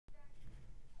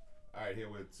right, here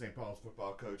with St. Paul's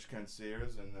football coach Ken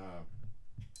Sears, and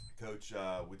Coach,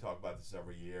 we talk about this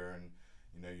every year, and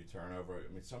you turnover.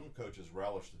 I mean, some coaches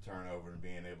relish the turnover and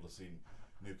being able to see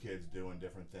new kids doing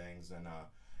different things, and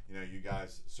you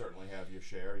guys certainly have your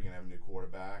share. You're gonna have a new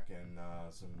quarterback and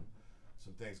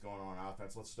some things going on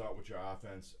offense. Let's start with your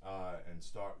offense and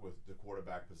start with the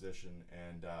quarterback position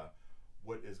and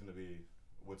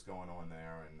what's going on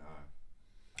there, and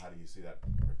how do you see that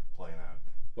playing out?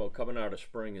 Well, coming out of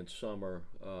spring and summer,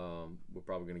 we're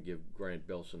probably going to give Grant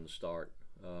Bilson the start.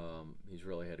 He's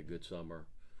really had a good summer.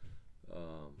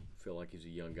 Feel like he's a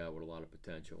young guy with a lot of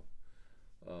potential.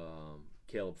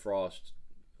 Caleb Frost,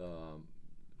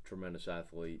 tremendous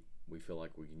athlete. We feel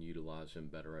like we can utilize him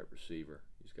better at receiver.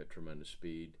 He's got tremendous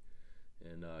speed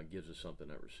and gives us something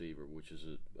at receiver, which is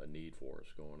a need for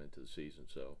us going into the season.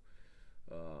 So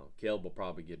Caleb will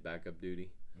probably get backup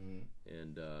duty.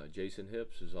 And Jason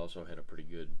Hips has also had a pretty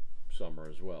good summer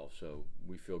as well. So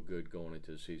we feel good going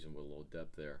into the season with a little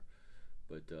depth there.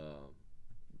 But,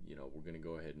 we're going to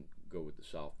go ahead and go with the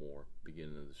sophomore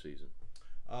beginning of the season.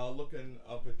 Looking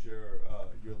up at your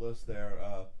list there,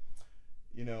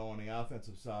 on the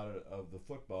offensive side of the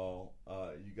football,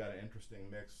 you got an interesting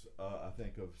mix, I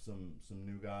think, of some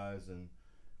new guys and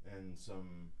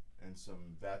some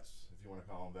vets, if you want to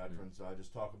call them veterans.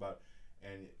 Just talk about,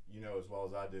 and as well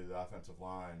as I do, the offensive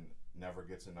line never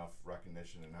gets enough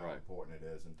recognition and how important it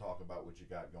is. And talk about what you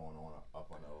got going on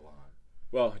up on the O-line.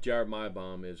 Well, Jared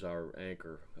Mybaum is our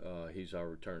anchor. He's our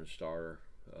return starter.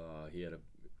 He had a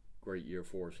great year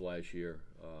for us last year.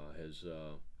 Has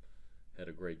had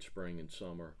a great spring and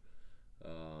summer.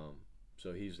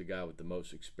 So he's the guy with the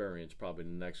most experience. Probably the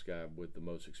next guy with the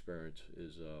most experience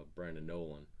is Brandon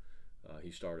Nolan.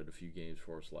 He started a few games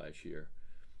for us last year.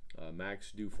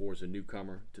 Max Dufour is a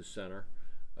newcomer to center.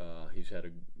 He's had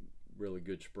a really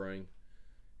good spring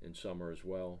and summer as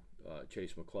well.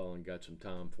 Chase McClellan got some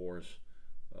time for us,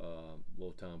 a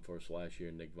little time for us last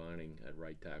year. Nick Vining at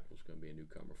right tackle is going to be a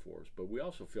newcomer for us. But we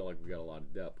also feel like we got a lot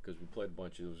of depth because we played a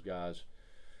bunch of those guys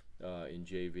in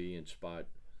JV and spot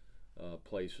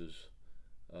places.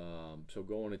 So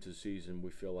going into the season, we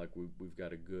feel like we've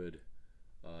got a good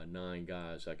 9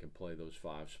 guys that can play those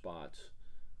 5 spots,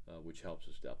 which helps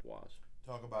us depth-wise.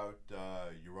 Talk about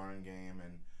your running game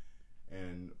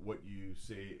and what you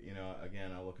see.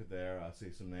 Again, I look at there, I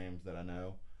see some names that I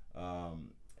know,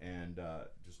 and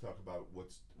just talk about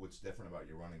what's different about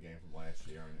your running game from last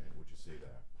year and what you see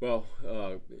there. Well,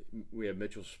 we have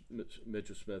Mitchell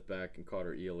Smith back and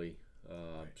Carter Ely.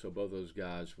 So both those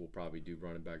guys will probably do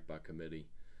running back by committee.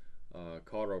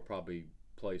 Carter will probably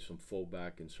play some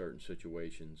fullback in certain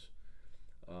situations.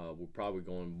 We're probably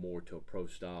going more to a pro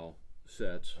style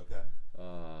sets. Okay.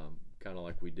 Kind of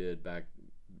like we did back,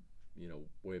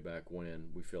 way back when.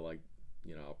 We feel like,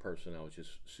 our personnel is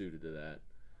just suited to that.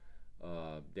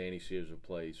 Danny Sears will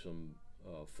play some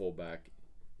fullback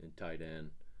and tight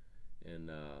end, and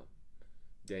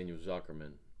Daniel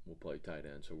Zuckerman will play tight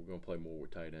end. So we're going to play more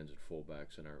with tight ends and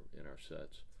fullbacks in our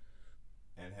sets.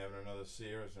 And having another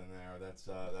Sears in there, that's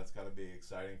got to be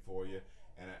exciting for you.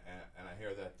 And I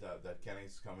hear that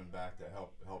Kenny's coming back to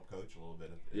help coach a little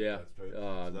bit. If that's true.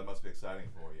 So that must be exciting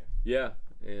for you. Yeah,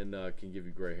 and can give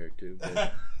you gray hair too.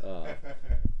 But,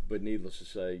 but needless to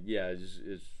say,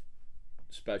 it's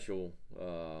special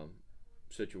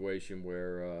situation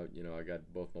where I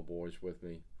got both my boys with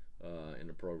me in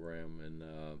the program, and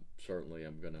certainly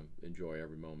I'm going to enjoy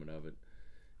every moment of it.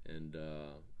 And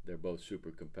they're both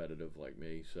super competitive like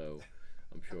me, so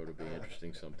I'm sure it'll be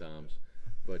interesting sometimes.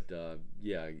 But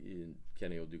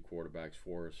Kenny will do quarterbacks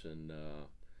for us, and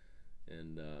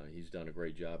he's done a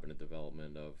great job in the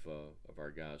development of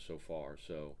our guys so far.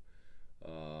 So,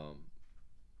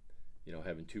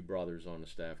 having 2 brothers on the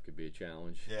staff could be a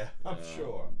challenge. Yeah, I'm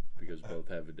sure, because both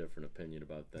have a different opinion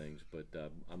about things. But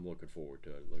I'm looking forward to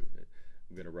it.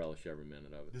 I'm going to relish every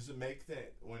minute of it. Does it make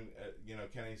when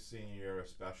Kenny's senior year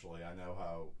especially? I know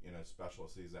how special a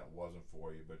season that wasn't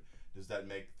for you, but does that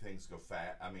make things go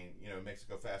fast? I mean, it makes it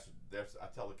go faster. I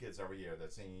tell the kids every year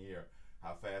that senior year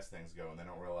how fast things go, and they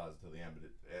don't realize it till the end.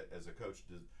 But as a coach,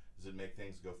 does it make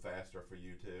things go faster for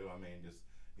you too? I mean, just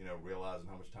realizing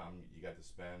how much time you got to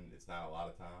spend. It's not a lot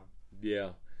of time.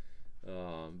 Yeah.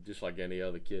 Just like any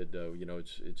other kid, though,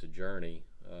 it's a journey,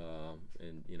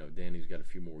 and Danny's got a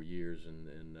few more years,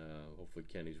 and hopefully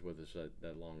Kenny's with us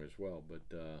that long as well. But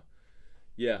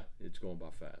it's going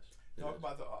by fast. Talk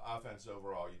about the offense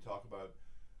overall. You talk about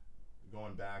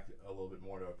going back a little bit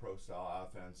more to a pro style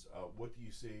offense. What do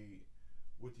you see?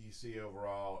 What do you see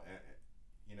overall?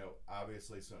 And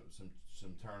obviously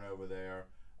some turnover there.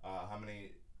 How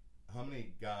how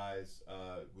many guys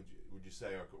would you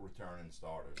say are returning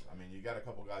starters? I mean, you got a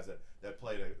couple guys that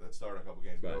started a couple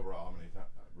games, but Right. overall, how many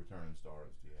returning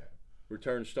starters do you have?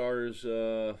 Return starters.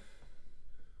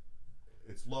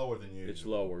 It's lower than usual. It's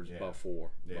lower. It's about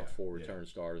four. Yeah. About four Yeah. return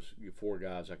starters. 4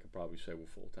 guys I could probably say were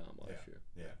full time last year.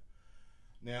 Yeah.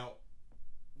 Now,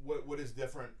 what is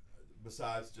different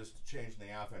besides just changing the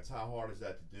offense? How hard is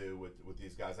that to do with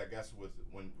these guys? I guess with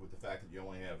the fact that you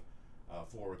only have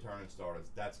 4 returning starters,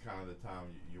 that's kind of the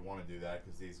time you want to do that,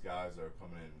 because these guys are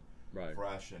coming in Right.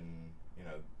 fresh, and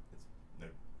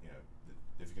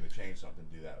if you're going to change something,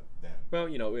 do that then. Well,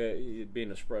 being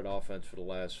a spread offense for the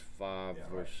last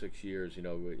 5 or 6 years,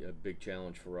 a big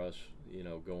challenge for us,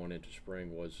 going into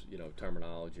spring was,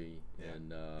 terminology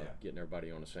and getting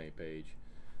everybody on the same page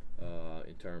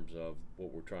in terms of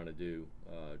what we're trying to do.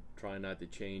 Trying not to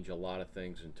change a lot of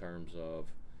things in terms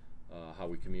of how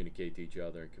we communicate to each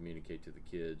other and communicate to the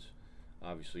kids.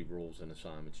 Obviously, rules and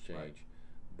assignments change,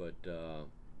 but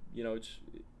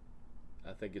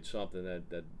I think it's something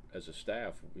that as a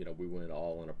staff, we went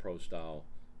all in a pro style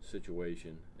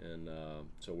situation, and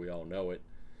so we all know it,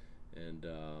 and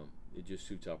it just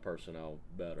suits our personnel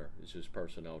better. It's just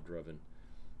personnel driven,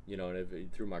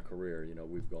 and through my career,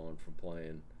 we've gone from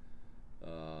playing,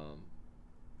 a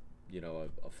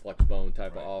flex bone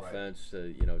type of offense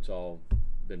to, it's all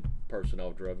been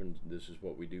personnel driven. This is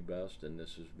what we do best, and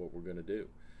this is what we're going to do.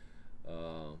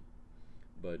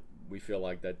 But we feel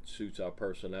like that suits our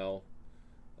personnel.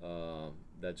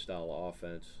 That style of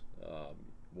offense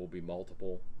will be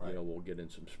multiple. Right. We'll get in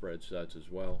some spread sets as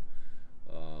well.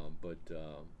 But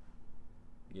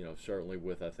certainly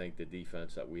with, I think, the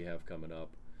defense that we have coming up,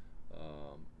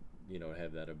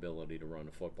 have that ability to run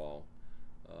the football,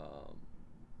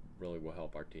 really will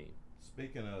help our team.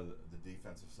 Speaking of the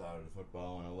defensive side of the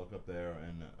football, and I look up there,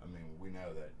 and I mean, we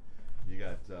know that you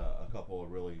got a couple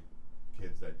of really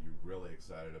kids that you're really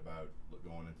excited about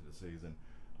going into the season.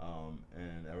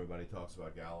 And everybody talks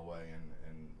about Galloway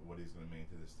and what he's going to mean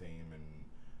to this team,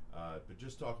 but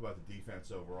just talk about the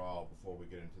defense overall before we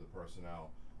get into the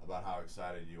personnel, about how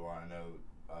excited you are. I know,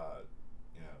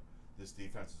 this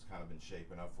defense has kind of been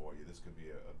shaping up for you. This could be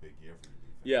a big year for your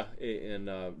defense. Yeah, and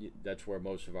that's where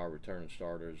most of our returning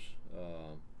starters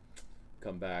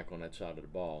come back on that side of the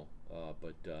ball.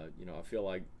 But I feel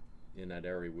like in that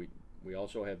area we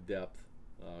also have depth,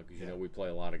 because we play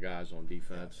a lot of guys on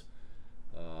defense. Yes.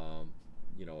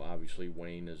 Obviously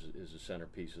Wayne is a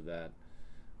centerpiece of that,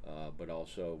 but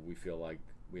also we feel like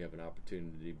we have an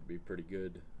opportunity to be pretty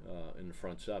good in the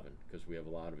front seven, because we have a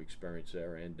lot of experience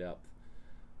there and depth.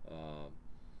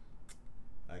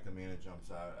 Ikamina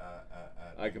jumps out.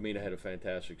 Ikamina had a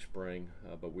fantastic spring,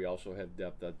 but we also have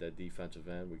depth at that defensive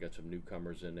end. We got some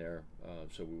newcomers in there,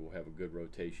 so we will have a good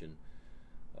rotation.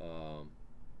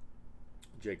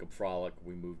 Jacob Frolick,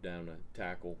 we moved down to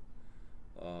tackle.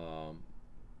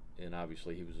 And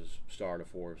obviously he was a starter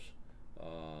for us.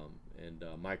 And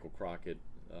Michael Crockett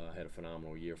had a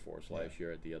phenomenal year for us last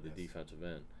year at the other defensive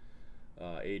end.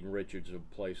 Aiden Richards will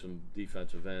play some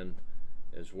defensive end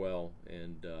as well.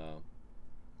 And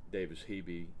Davis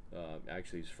Hebe,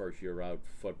 actually his first year out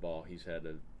football, he's had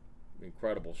an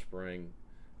incredible spring,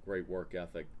 great work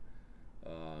ethic,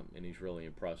 and he's really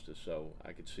impressed us. So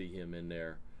I could see him in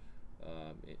there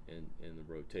in the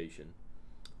rotation.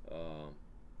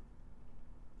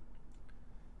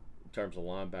 In terms of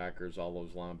linebackers, all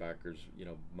those linebackers,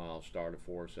 Miles started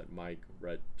for us at Mike.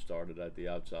 Rhett started at the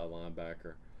outside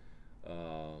linebacker.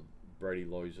 Brady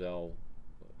Loisel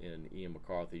and Ian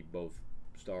McCarthy both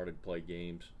started, play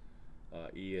games.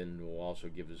 Ian will also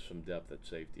give us some depth at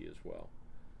safety as well.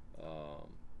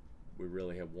 We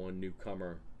really have one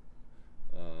newcomer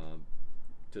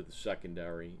to the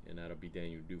secondary, and that'll be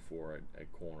Daniel Dufour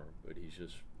at corner. But he's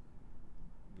just,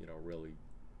 really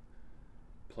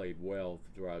played well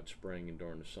throughout spring and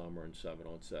during the summer in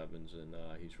 7-on-7s, and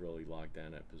he's really locked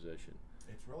down that position.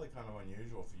 It's really kind of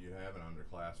unusual for you to have an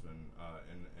underclassman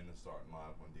in the starting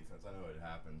lineup on defense. I know it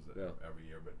happens every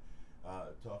year, but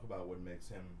talk about what makes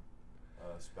him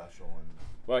special.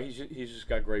 Well, he's just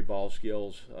got great ball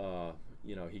skills.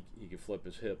 He can flip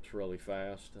his hips really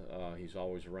fast. He's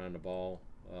always around the ball.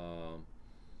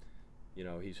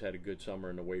 He's had a good summer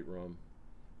in the weight room.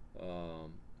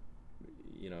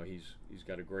 He's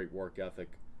got a great work ethic,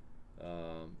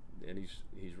 and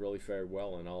he's really fared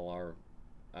well in all our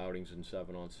outings in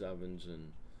 7-on-7s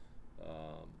and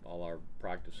all our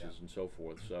practices and so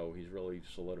forth. So he's really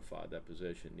solidified that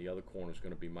position. The other corner is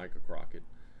going to be Micah Crockett,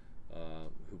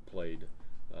 who played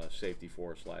safety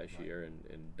for us last year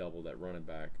and doubled at running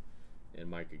back, and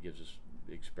Micah gives us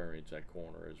experience at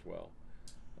corner as well.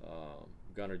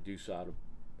 Gunnar Dusad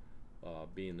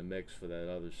be in the mix for that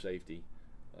other safety.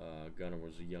 Gunner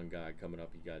was a young guy coming up.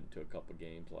 He got into a couple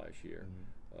games last year.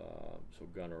 So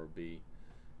Gunner will be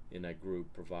in that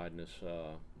group, providing us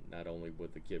not only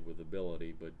with the kid with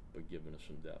ability, but giving us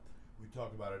some depth. We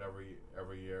talk about it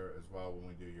every year as well when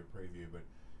we do your preview, but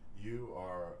you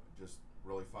are just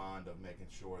really fond of making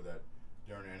sure that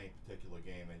during any particular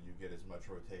game that you get as much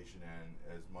rotation and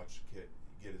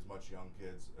get as much young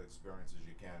kids experience as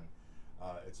you can.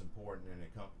 It's important, and it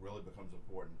really becomes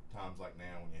important times like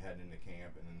now when you're heading into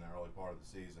camp and in the early part of the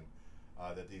season,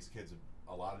 that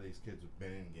a lot of these kids have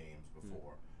been in games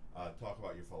before. Talk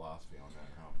about your philosophy on that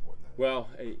and how important that is. Well,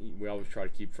 we always try to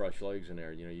keep fresh legs in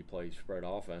there. You play spread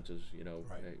offenses,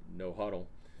 Right. no huddle.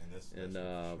 And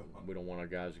we don't want our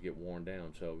guys to get worn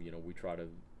down. So, we try to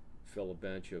fill a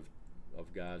bench of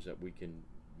guys that we can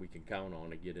count on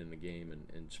to get in the game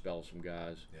and spell some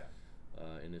guys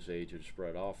in this age of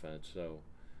spread offense. So,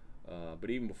 but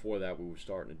even before that, we were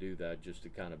starting to do that just to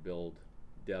kind of build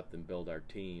depth and build our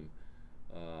team,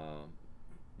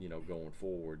 going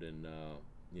forward. And,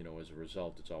 as a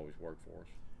result, it's always worked for us.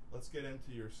 Let's get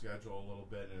into your schedule a little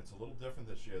bit, and it's a little different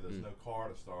this year. There's no car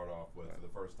to start off with for the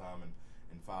first time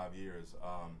in 5 years.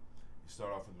 You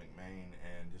start off with McMain,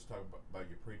 and just talk about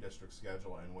your pre-district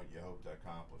schedule and what you hope to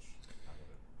accomplish.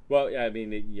 Well, yeah, I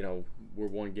mean, we're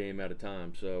one game at a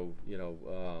time. So,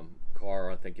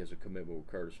 Carr, I think, has a commitment with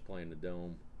Curtis playing the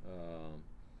Dome.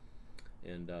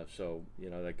 So,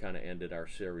 that kind of ended our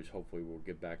series. Hopefully we'll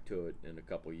get back to it in a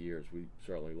couple of years. We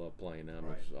certainly love playing them.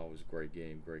 Right. It's always a great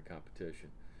game, great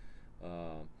competition.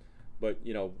 But,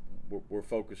 we're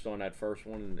focused on that first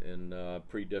one. And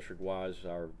pre-district-wise,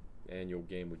 our annual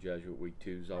game with Jesuit Week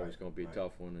 2 is always going to be a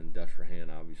tough one. And Destrehan,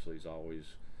 obviously, is always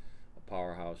a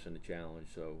powerhouse in the challenge.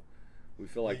 So we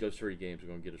feel like those 3 games are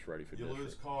going to get us ready for district. You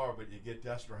lose Carr, but you get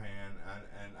Destrehan.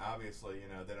 And obviously,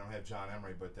 they don't have John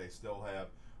Emery, but they still have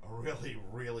a really,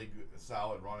 really good,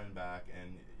 solid running back,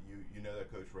 and you know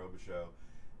that Coach Robichaux,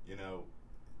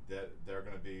 that they're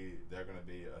going to be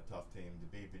a tough team to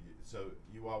beat. But so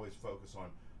you always focus on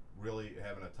really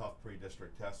having a tough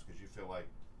pre-district test because you feel like,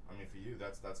 for you,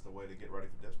 that's the way to get ready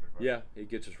for district, right? Yeah, it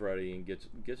gets us ready and gets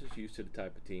us used to the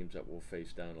type of teams that we'll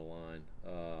face down the line.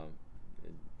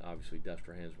 And obviously,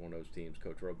 Destrehan's one of those teams.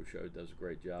 Coach Robichaux does a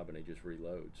great job, and they just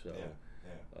reload. So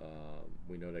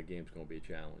we know that game's going to be a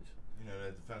challenge.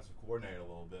 The defensive coordinator a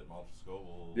little bit, Malta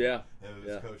Scoble. Yeah.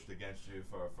 Who's coached against you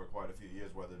for quite a few years,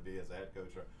 whether it be as a head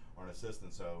coach or an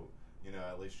assistant. So,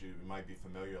 at least you might be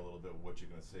familiar a little bit with what you're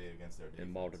going to see against their defense.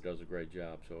 And Malta does a great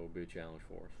job, so it'll be a challenge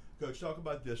for us. Coach, talk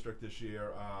about district this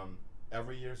year.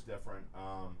 Every year's different.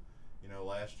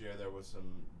 Last year there was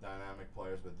some dynamic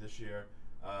players, but this year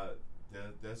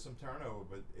there's some turnover.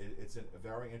 But it's a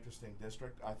very interesting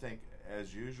district. I think,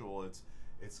 as usual,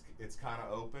 it's kind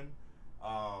of open.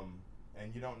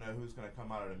 And you don't know who's going to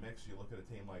come out of the mix. You look at a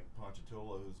team like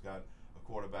Ponchatoula, who's got a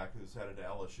quarterback who's headed to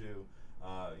LSU.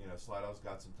 Slidell's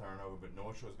got some turnover, but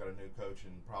North Shore's got a new coach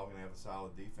and probably going to have a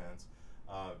solid defense.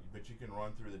 But you can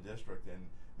run through the district, and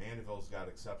Mandeville's got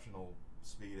exceptional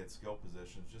speed at skill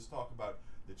positions. Just talk about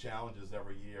the challenges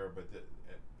every year, but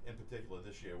in particular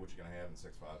this year, what you're going to have in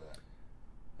 6-5A.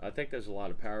 I think there's a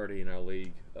lot of parity in our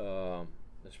league,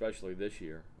 especially this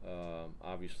year.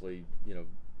 Obviously,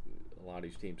 a lot of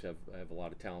these teams have a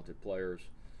lot of talented players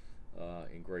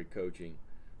and great coaching.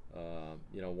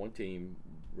 One team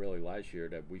really last year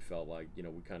that we felt like, we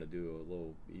kind of do a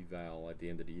little eval at the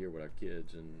end of the year with our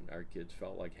kids, and our kids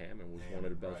felt like Hammond was one of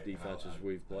the best defenses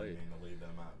we've played. I didn't mean to leave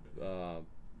them out.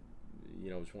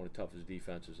 It's one of the toughest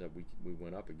defenses that we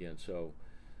went up against. So,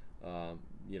 I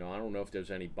don't know if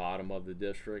there's any bottom of the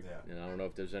district, and I don't know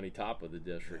if there's any top of the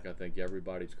district. I think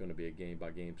everybody's going to be a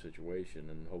game-by-game situation,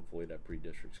 and hopefully that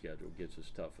pre-district schedule gets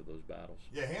us tough for those battles.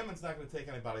 Yeah, Hammond's not going to take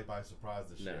anybody by surprise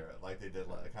this year like they did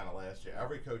kind of last year.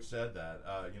 Every coach said that.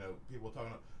 People were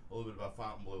talking a little bit about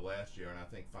Fontainebleau last year, and I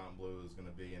think Fontainebleau is going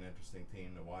to be an interesting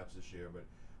team to watch this year.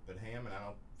 But Hammond, I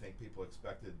don't think people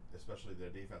expected, especially their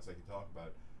defense like you talked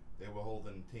about, they were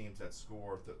holding teams that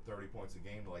score 30 points a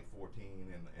game to like 14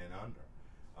 and under.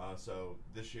 So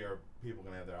this year, people are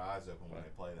going to have their eyes open when they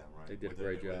play them, right? They did a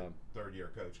great job.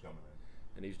 Third-year coach coming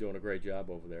in. And he's doing a great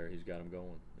job over there. He's got them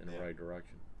going in the right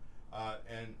direction.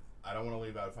 And I don't want to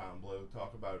leave out Fontainebleau.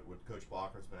 Talk about what Coach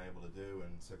Blocker's been able to do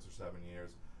in 6 or 7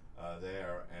 years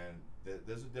there. And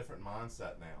there's a different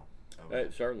mindset now.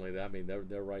 Certainly. I mean,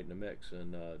 they're right in the mix.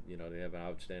 And, they have an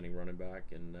outstanding running back.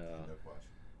 And, no question.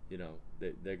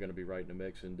 They're going to be right in the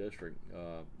mix in district.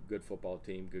 Good football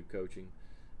team, good coaching.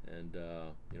 And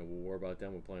we'll worry about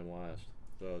them. We're playing last,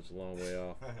 so it's a long way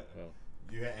off.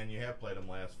 You have played them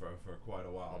last for quite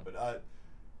a while. But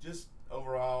just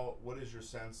overall, what is your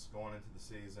sense going into the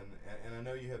season? And I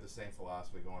know you have the same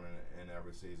philosophy going in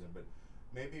every season, but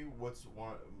maybe what's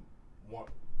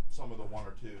some of the one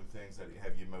or two things that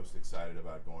have you most excited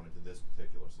about going into this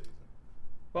particular season?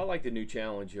 Well, I like the new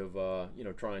challenge of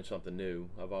trying something new.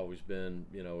 I've always been,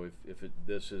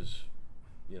 this is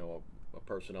a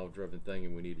personnel-driven thing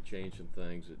and we need to change some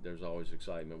things, there's always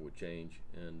excitement with change,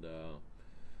 and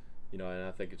and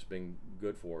I think it's been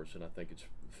good for us, and I think it's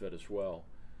fit us well.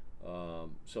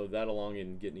 So that, along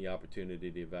in getting the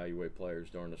opportunity to evaluate players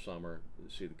during the summer,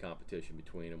 see the competition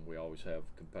between them. We always have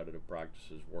competitive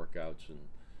practices, workouts, and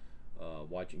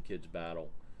watching kids battle.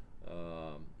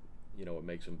 It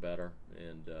makes them better,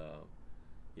 and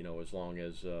as long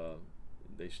as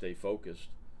they stay focused,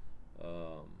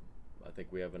 I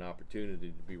think we have an opportunity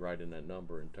to be right in that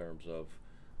number in terms of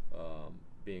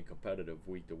being competitive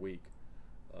week to week.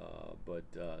 But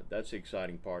that's the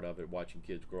exciting part of it, watching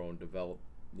kids grow and develop,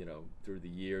 through the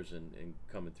years and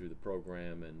coming through the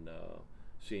program and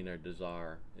seeing their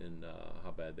desire and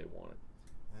how bad they want it.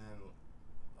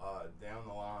 And down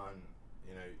the line,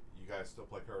 you guys still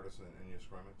play Curtis in your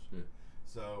scrimmage. Mm.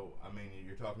 So, I mean,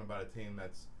 you're talking about a team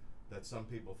that some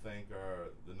people think are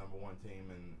the number one team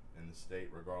in the state,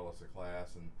 regardless of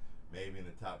class, and maybe in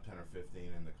the top 10 or 15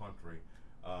 in the country.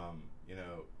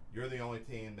 You're the only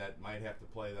team that might have to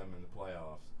play them in the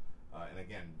playoffs, and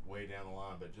again, way down the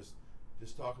line. But just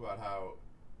talk about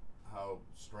how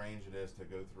strange it is to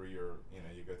go through your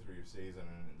season,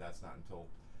 and that's not until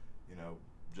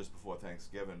just before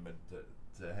Thanksgiving. But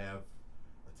to have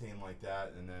a team like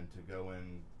that, and then to go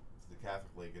in to the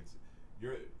Catholic League,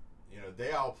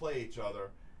 they all play each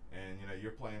other, and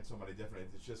you're playing somebody different.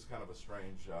 It's just kind of a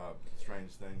strange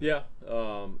thing. Yeah,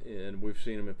 and we've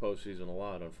seen them in postseason a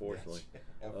lot, unfortunately.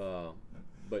 Yes.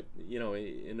 But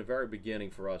in the very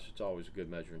beginning, for us, it's always a good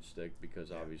measuring stick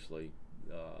because obviously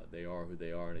they are who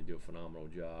they are, and they do a phenomenal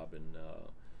job, and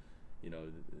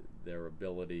their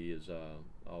ability is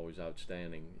always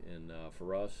outstanding. And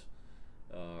for us,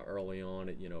 early on,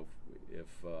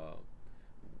 if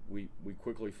we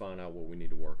quickly find out what we need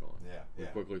to work on. We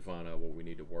quickly find out what we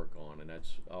need to work on, and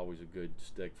that's always a good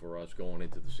stick for us going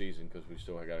into the season because we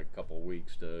still got a couple of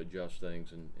weeks to adjust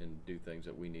things and do things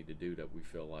that we need to do that we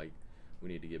feel like we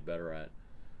need to get better at.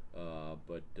 And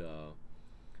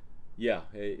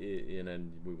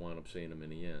then we wind up seeing them in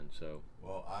the end. So.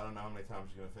 Well, I don't know how many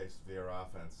times you're going to face severe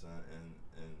offense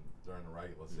in during the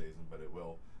regular season, but it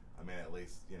will. I mean, at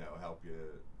least help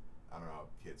you. I don't know.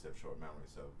 Kids have short memory,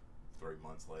 so 3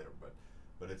 months later, but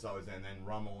it's always, and then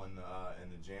Rummel in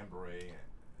the Jamboree.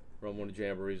 Rummel in the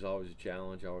Jamboree is always a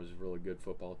challenge. Always a really good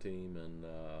football team, and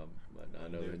I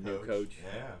know the new coach.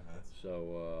 Yeah.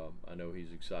 So I know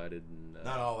he's excited, and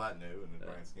not all that new in the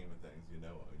grand scheme of things,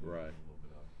 right. A little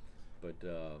bit of. But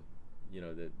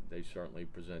that they certainly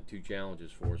present two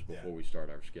challenges for us before we start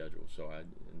our schedule. So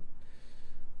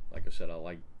like I said, I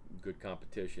like good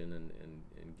competition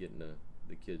and getting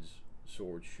the kids'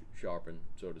 swords sharpened,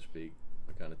 so to speak.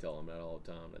 I kind of tell them that all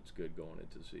the time. That's good going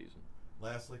into the season.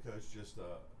 Lastly, Coach, just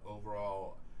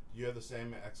overall, do you have the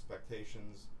same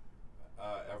expectations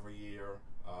every year?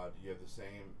 Do you have the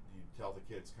same? Do you tell the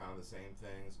kids kind of the same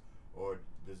things, or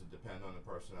does it depend on the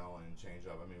personnel and change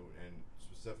up? I mean, and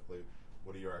specifically,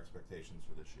 what are your expectations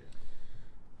for this year?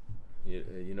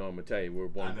 I'm gonna tell you, we're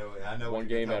one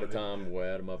game at a time. We'll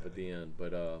add them up at the end.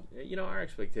 But our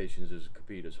expectations is to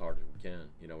compete as hard as we can.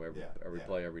 Every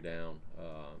play, every down.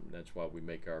 That's why we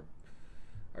make our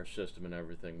system and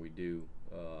everything we do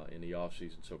in the off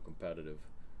season so competitive.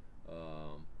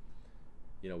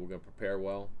 We're gonna prepare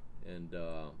well, and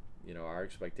our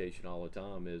expectation all the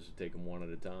time is to take them one at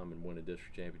a time and win a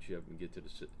district championship and get to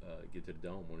the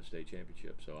dome, win a state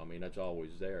championship. So I mean, that's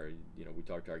always there. We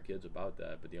talk to our kids about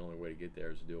that, but the only way to get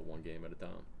there is to do it one game at a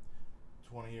time.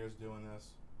 20 years doing this,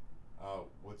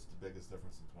 what's the biggest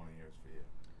difference in 20 years for you?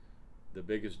 The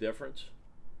biggest difference?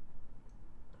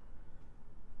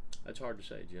 That's hard to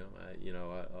say, Jim.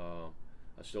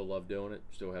 I still love doing it.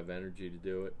 Still have energy to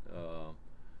do it.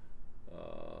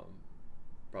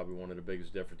 Probably one of the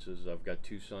biggest differences, I've got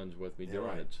 2 sons with me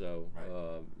doing it. So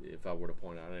if I were to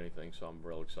point out anything, so I'm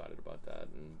real excited about that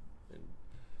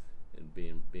and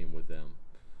being with them.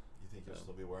 You think you'll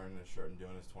still be wearing this shirt and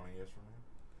doing this 20 years from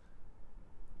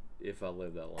now? If I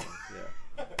live that long,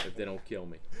 yeah. If they don't kill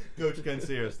me. Coach Ken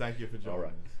Sears, thank you for joining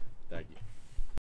us. Thank you.